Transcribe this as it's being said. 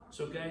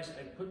So guys,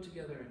 I put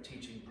together a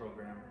teaching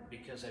program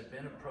because I've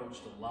been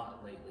approached a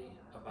lot lately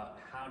about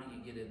how do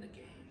you get in the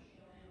game.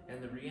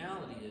 And the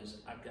reality is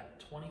I've got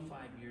 25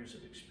 years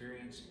of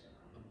experience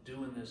of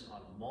doing this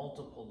on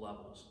multiple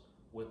levels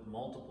with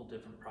multiple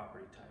different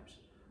property types.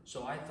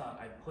 So I thought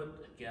I'd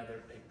put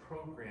together a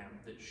program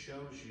that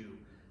shows you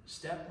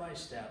step by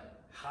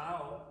step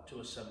how to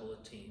assemble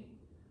a team,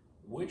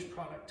 which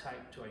product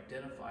type to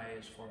identify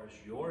as far as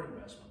your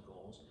investment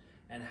goals,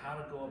 and how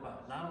to go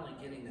about not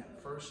only getting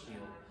that first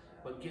deal,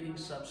 but getting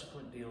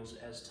subsequent deals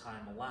as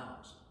time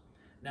allows.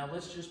 Now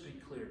let's just be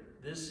clear,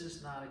 this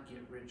is not a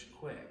get rich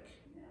quick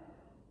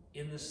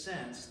in the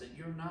sense that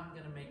you're not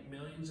going to make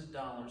millions of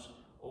dollars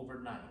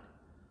overnight.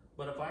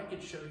 But if I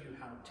could show you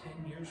how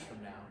 10 years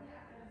from now,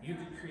 you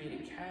could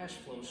create a cash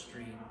flow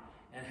stream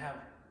and have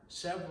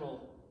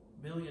several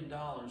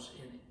 $1,000,000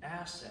 in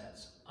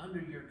assets under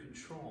your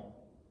control,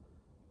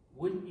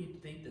 wouldn't you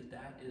think that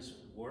that is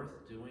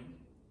worth doing?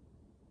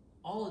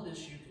 All of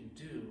this you can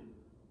do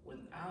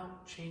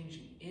without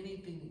changing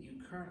anything that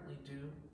you currently do